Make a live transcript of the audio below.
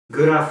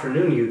Good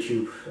afternoon,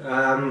 YouTube.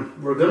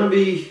 We're going to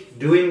be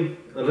doing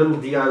a little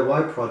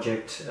DIY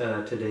project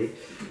today.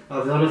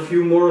 I've done a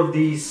few more of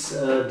these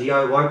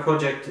DIY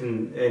projects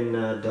in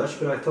Dutch,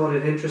 but I thought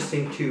it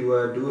interesting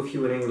to do a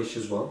few in English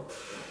as well.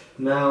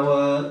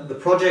 Now, the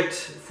project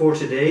for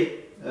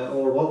today,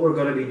 or what we're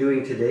going to be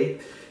doing today,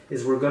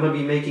 is we're going to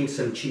be making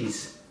some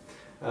cheese.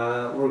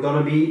 We're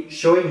going to be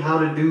showing how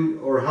to do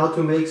or how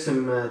to make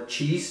some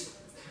cheese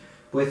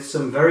with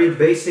some very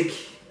basic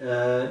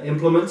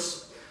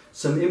implements,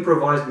 some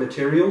improvised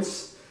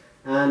materials,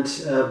 and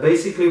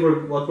basically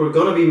what we're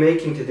going to be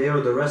making today,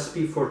 or the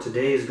recipe for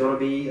today, is going to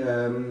be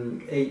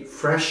a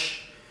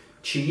fresh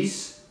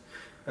cheese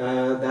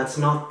that's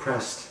not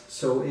pressed,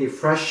 so a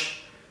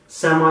fresh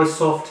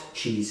semi-soft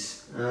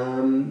cheese.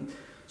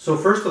 So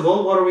first of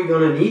all, what are we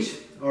going to need?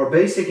 Our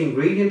basic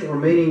ingredient, or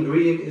main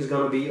ingredient, is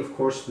going to be, of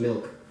course,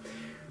 milk.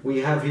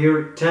 We have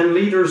here 10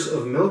 liters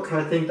of milk.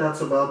 I think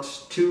that's about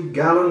 2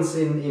 gallons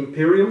in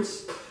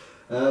imperials,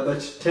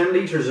 but 10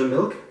 liters of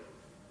milk.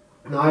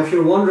 Now, if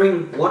you're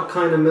wondering what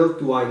kind of milk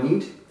do I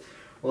need,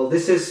 well,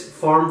 this is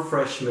farm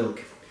fresh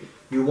milk.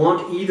 You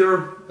want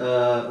either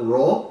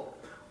raw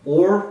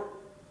or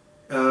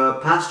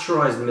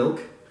pasteurized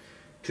milk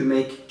to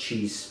make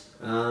cheese.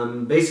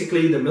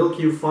 Basically, the milk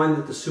you find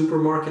at the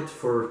supermarket,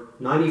 for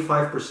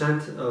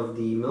 95% of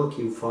the milk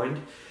you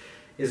find,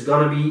 is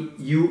going to be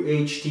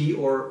UHT,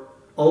 or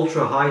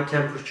ultra high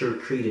temperature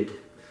treated.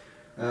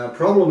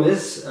 Problem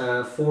is,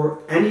 for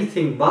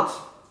anything but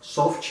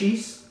soft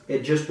cheese,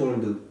 it just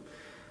won't do.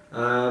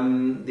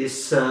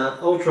 This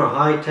ultra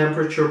high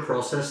temperature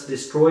process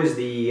destroys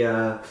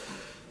the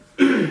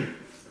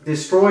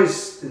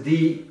destroys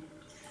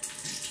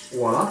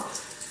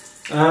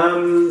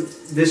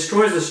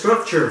the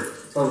structure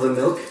of the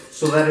milk,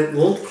 so that it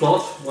won't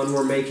clot when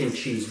we're making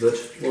cheese, but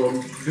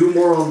we'll do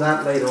more on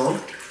that later on.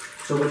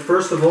 So, but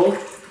first of all,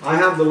 I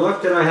have the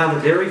luck that I have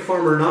a dairy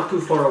farmer not too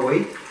far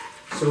away.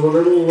 So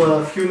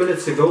a few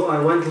minutes ago, I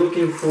went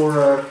looking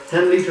for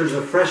 10 liters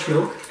of fresh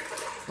milk.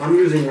 I'm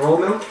using raw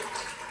milk.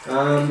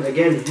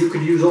 Again, you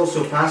could use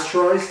also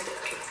pasteurized.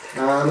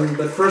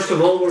 But first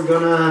of all, we're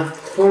gonna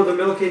pour the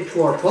milk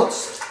into our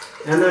pots,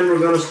 and then we're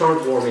gonna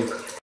start warming.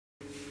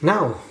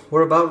 Now,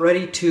 we're about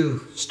ready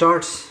to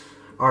start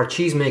our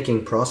cheese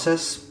making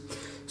process.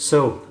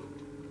 So,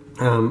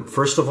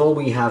 first of all,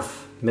 we have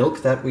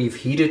milk that we've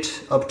heated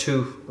up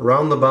to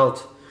around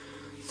about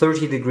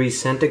 30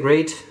 degrees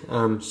centigrade.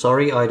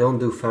 Sorry, I don't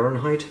do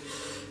Fahrenheit.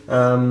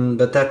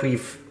 But that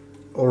we've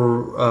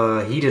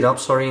heated up,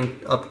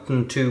 up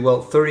to,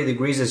 well, 30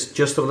 degrees is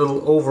just a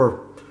little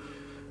over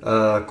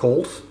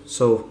cold,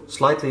 so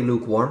slightly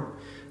lukewarm.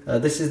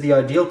 This is the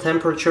ideal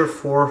temperature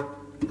for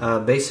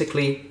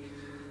basically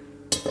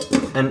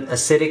an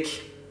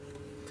acidic,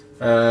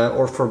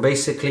 or for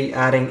basically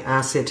adding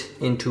acid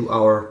into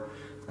our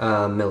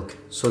milk.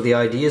 So the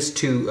idea is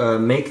to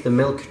make the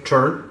milk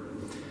turn,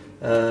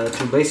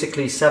 to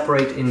basically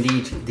separate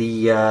indeed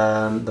the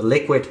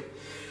liquid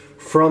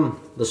from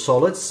the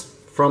solids,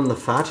 from the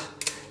fat.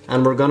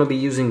 And we're going to be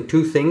using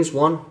two things.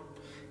 One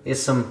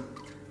is some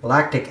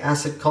lactic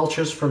acid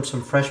cultures from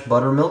some fresh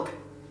buttermilk.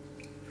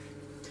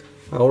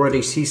 I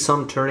already see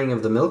some turning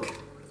of the milk.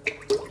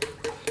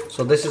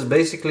 So this is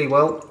basically,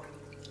 well,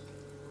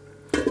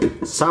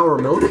 sour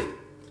milk.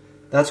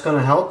 That's going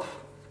to help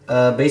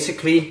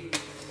basically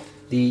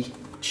the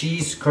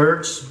cheese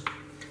curds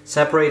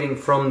separating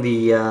from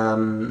the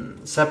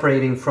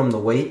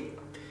whey.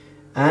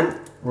 And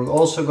we're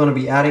also going to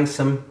be adding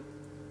some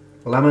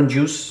lemon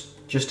juice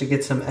just to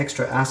get some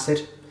extra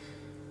acid.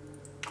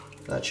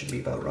 That should be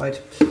about right.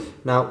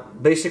 Now,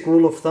 basic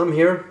rule of thumb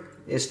here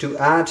is to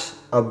add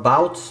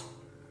about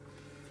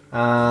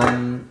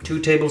 2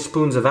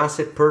 tablespoons of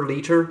acid per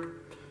liter.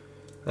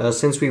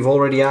 Since we've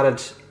already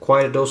added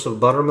quite a dose of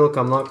buttermilk,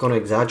 I'm not going to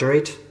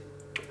exaggerate.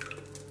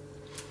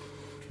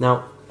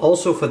 Now,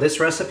 also for this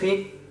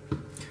recipe,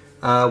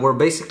 we're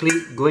basically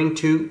going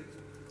to,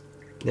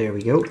 there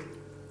we go.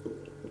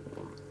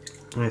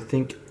 I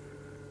think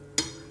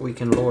we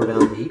can lower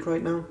down the heat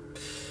right now.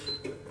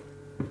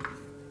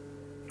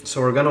 So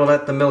we're going to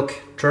let the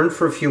milk turn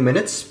for a few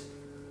minutes.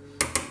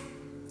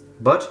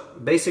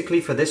 But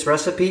basically for this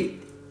recipe,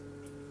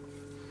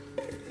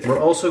 we're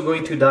also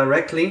going to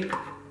directly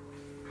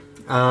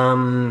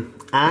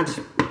add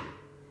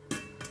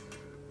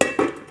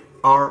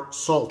our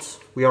salt.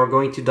 We are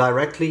going to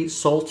directly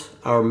salt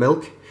our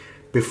milk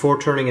before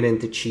turning it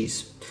into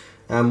cheese.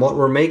 And what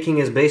we're making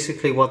is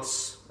basically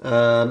what's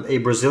a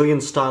Brazilian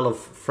style of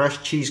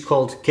fresh cheese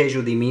called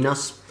queijo de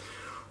Minas,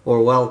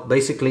 or, well,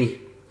 basically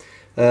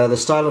the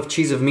style of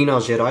cheese of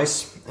Minas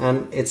Gerais.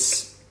 And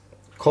it's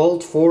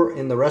called for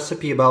in the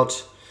recipe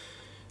about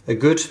a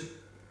good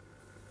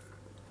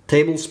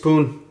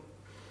tablespoon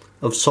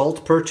of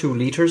salt per 2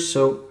 liters.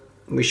 So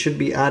we should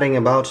be adding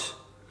about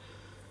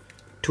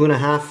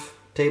 2.5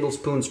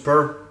 tablespoons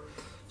per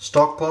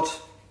stock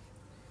pot.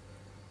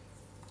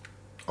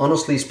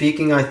 Honestly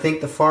speaking, I think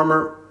the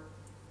farmer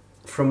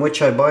from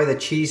which I buy the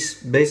cheese,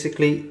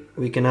 basically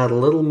we can add a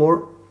little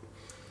more.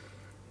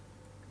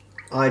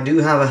 I do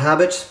have a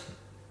habit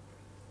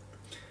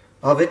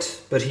of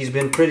it, but he's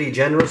been pretty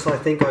generous. I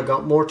think I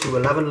got more to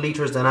 11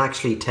 liters than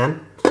actually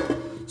 10.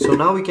 So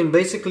now we can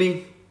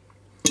basically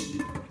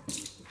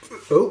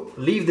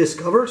leave this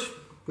covered.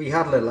 We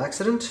had a little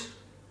accident,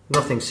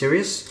 nothing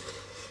serious.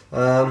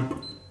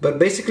 But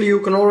basically you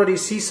can already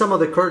see some of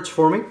the curds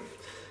forming.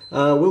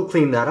 We'll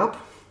clean that up.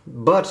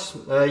 But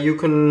you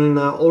can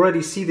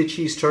already see the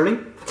cheese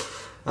turning.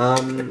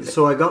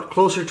 So I got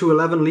closer to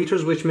 11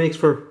 liters, which makes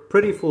for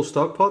pretty full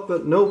stock pot,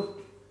 but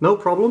no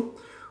problem.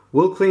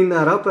 We'll clean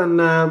that up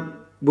and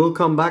we'll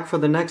come back for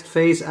the next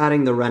phase,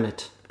 adding the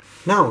rennet.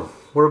 Now,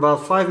 we're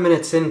about 5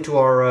 minutes into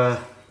our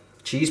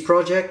cheese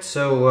project.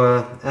 So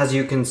as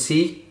you can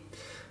see,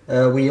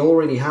 we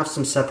already have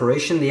some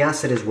separation. The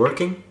acid is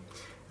working.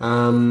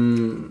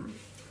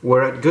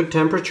 We're at good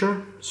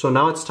temperature. So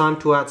now it's time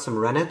to add some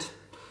rennet.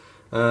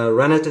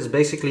 Rennet is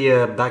basically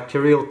a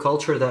bacterial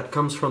culture that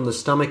comes from the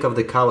stomach of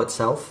the cow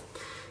itself.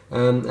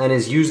 And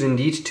is used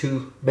indeed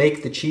to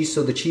make the cheese.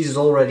 So the cheese is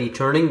already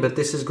turning, but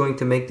this is going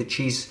to make the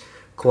cheese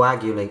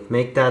coagulate,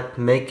 make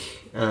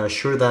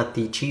sure that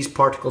the cheese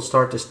particles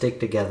start to stick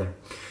together.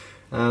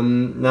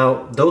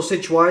 Now,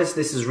 dosage wise,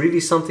 this is really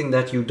something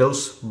that you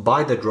dose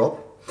by the drop.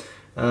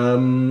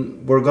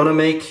 We're gonna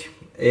make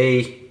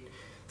a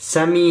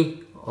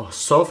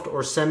semi-soft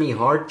or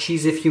semi-hard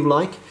cheese, if you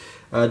like,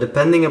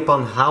 depending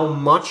upon how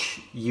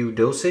much you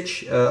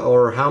dosage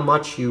or how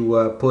much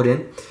you put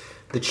in.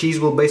 The cheese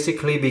will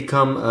basically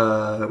become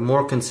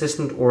more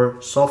consistent or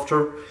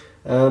softer.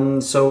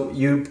 So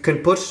you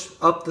can put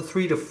up to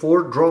 3 to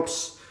 4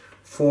 drops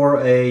for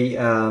a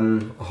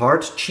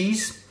hard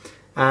cheese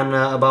and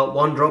about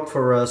 1 drop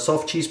for a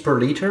soft cheese per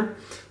liter.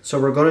 So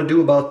we're going to do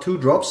about 2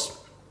 drops.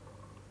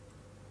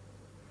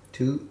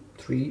 2,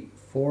 3,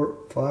 4,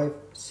 5,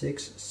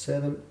 6,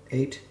 7,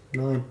 8,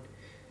 9,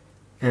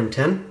 and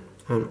 10.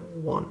 And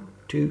 1,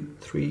 2,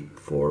 3,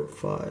 4,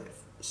 5,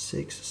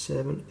 6,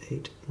 7,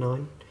 8,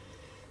 9.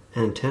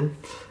 And 10,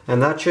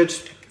 and that should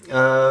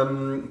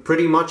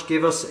pretty much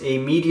give us a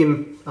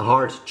medium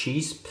hard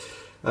cheese.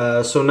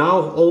 So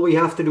now all we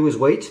have to do is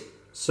wait.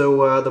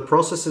 So the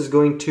process is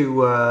going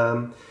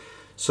to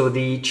so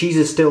the cheese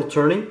is still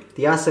turning,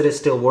 the acid is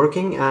still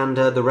working, and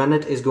the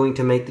rennet is going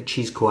to make the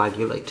cheese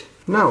coagulate.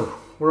 Now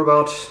we're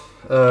about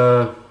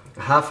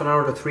half an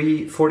hour to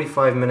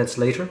 45 minutes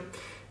later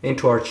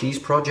into our cheese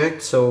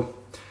project. So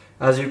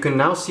as you can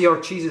now see, our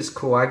cheese is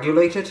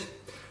coagulated.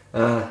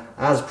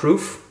 As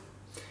proof,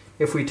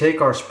 if we take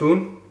our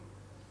spoon,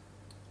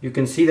 you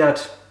can see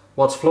that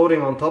what's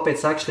floating on top,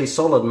 it's actually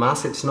solid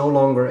mass. It's no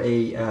longer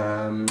a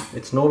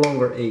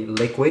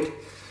liquid.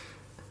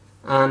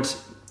 And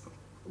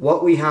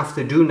what we have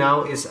to do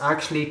now is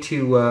actually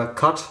to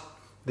cut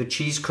the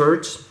cheese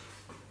curds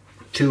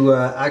to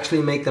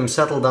actually make them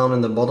settle down in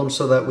the bottom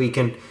so that we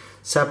can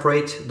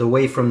separate the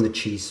whey from the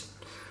cheese.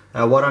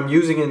 What I'm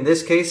using in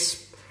this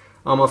case,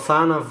 I'm a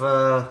fan of,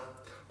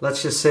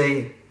 let's just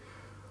say,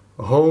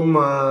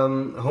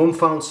 home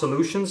found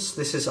solutions.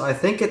 This is, I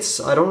think it's,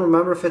 I don't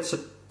remember if it's a,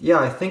 yeah,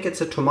 I think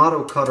it's a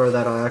tomato cutter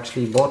that I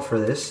actually bought for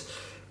this.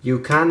 You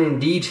can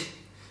indeed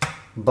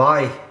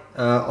buy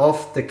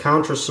off the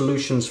counter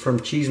solutions from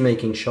cheese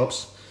making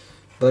shops,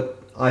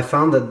 but I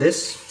found that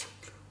this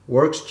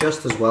works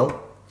just as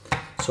well.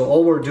 So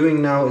all we're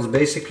doing now is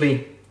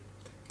basically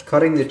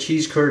cutting the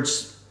cheese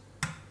curds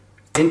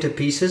into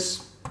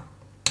pieces,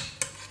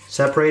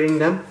 separating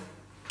them,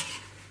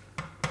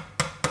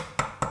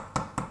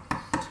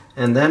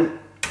 and then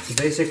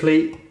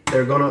basically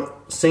they're gonna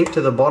sink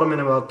to the bottom in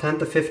about 10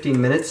 to 15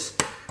 minutes.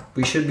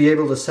 We should be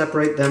able to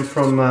separate them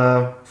from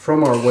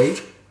our whey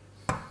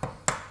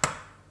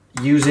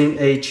using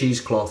a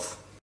cheesecloth.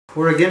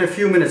 We're again a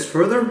few minutes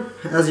further.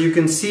 As you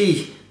can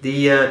see,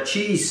 the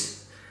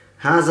cheese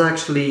has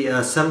actually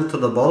settled to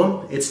the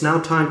bottom. It's now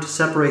time to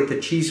separate the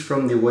cheese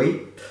from the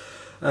whey.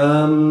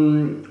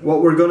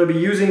 What we're going to be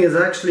using is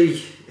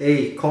actually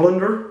a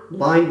colander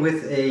lined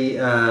with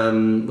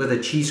a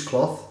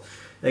cheesecloth.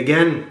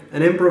 Again,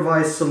 an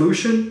improvised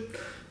solution,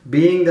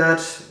 being that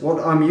what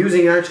I'm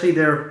using, actually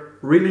they're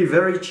really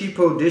very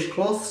cheapo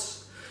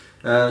dishcloths.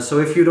 So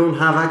if you don't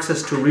have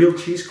access to real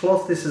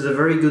cheesecloth, this is a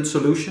very good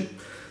solution.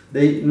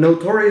 They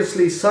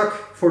notoriously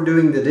suck for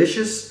doing the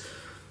dishes,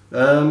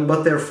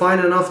 but they're fine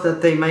enough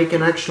that they make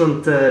an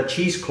excellent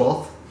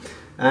cheesecloth.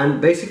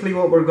 And basically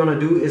what we're going to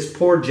do is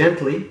pour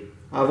gently.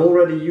 I've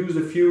already used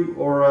a few,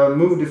 or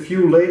moved a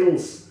few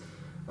ladles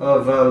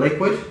of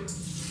liquid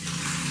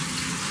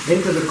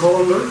into the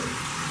colander.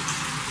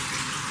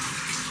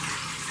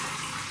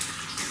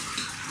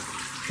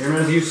 And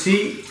as you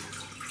see,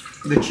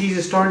 the cheese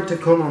is starting to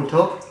come on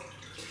top.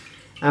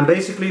 And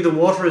basically the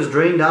water is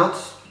drained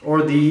out,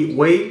 or the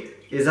whey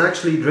is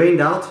actually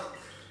drained out.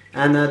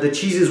 And the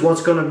cheese is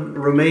what's going to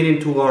remain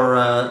into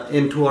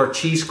our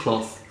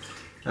cheesecloth.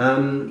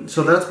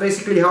 So that's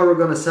basically how we're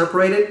going to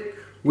separate it.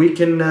 We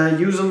can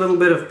use a little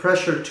bit of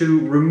pressure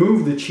to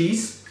remove the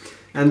cheese,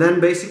 and then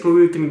basically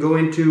we can go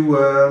into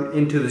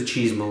the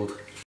cheese mold.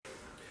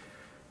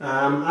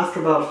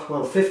 After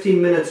about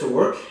 15 minutes of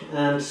work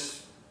and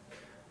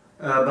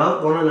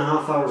about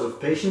 1.5 hours of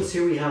patience,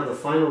 here we have the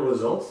final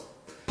result.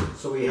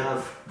 So we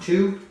have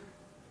two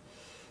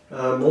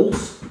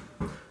molds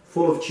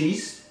full of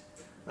cheese.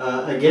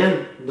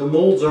 Again, the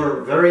molds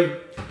are very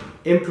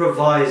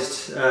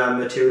improvised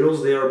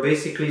materials. They are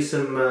basically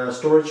some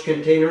storage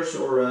containers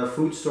or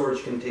food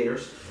storage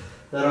containers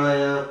that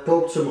I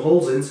poked some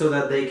holes in so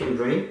that they can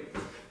drain.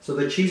 So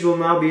the cheese will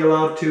now be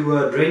allowed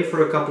to drain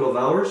for a couple of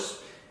hours,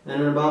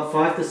 and in about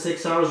 5 to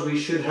 6 hours we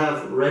should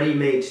have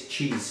ready-made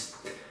cheese.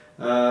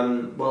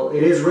 Well,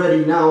 it is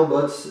ready now,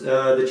 but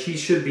the cheese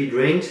should be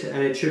drained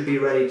and it should be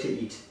ready to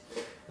eat.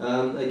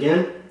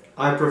 Again,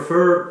 I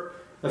prefer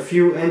a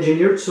few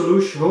home-engineered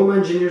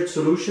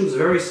solutions,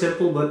 very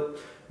simple but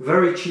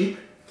very cheap.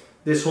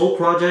 This whole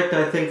project,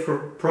 I think for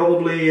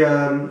probably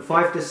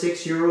 5 to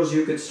 6 euros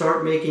you could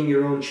start making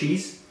your own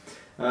cheese.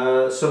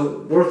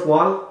 So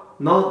worthwhile,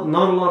 not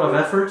a lot of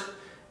effort,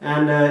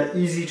 and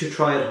easy to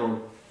try at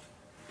home.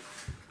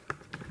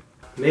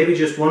 Maybe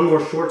just one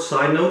more short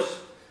side note.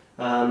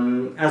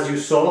 As you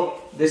saw,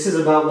 this is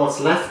about what's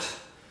left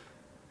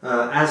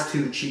as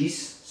to cheese.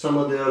 Some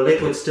of the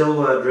liquid still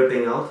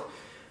dripping out,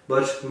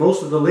 but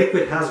most of the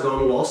liquid has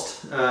gone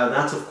lost.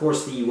 That's of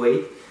course the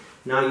whey.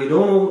 Now you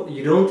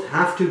don't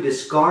have to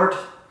discard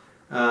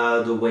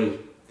the whey.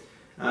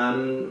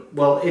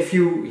 Well, if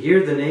you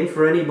hear the name,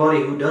 for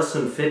anybody who does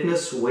some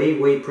fitness,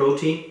 whey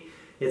protein,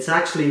 it's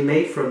actually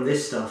made from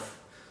this stuff.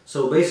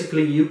 So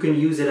basically you can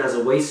use it as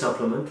a whey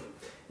supplement.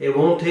 It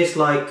won't taste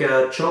like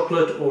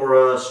chocolate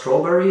or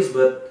strawberries,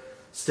 but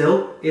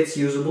still it's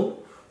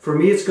usable. For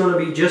me it's gonna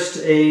be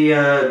just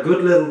a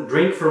good little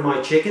drink for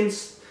my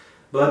chickens,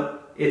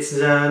 but it's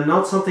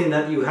not something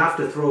that you have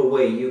to throw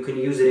away. You can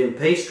use it in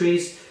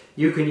pastries,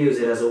 you can use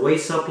it as a whey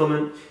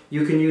supplement,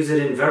 you can use it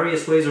in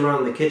various ways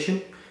around the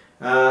kitchen,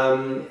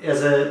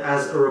 as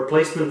a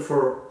replacement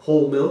for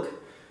whole milk.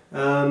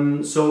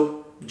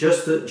 So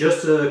just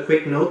a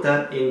quick note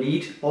that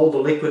indeed all the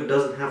liquid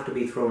doesn't have to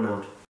be thrown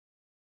out.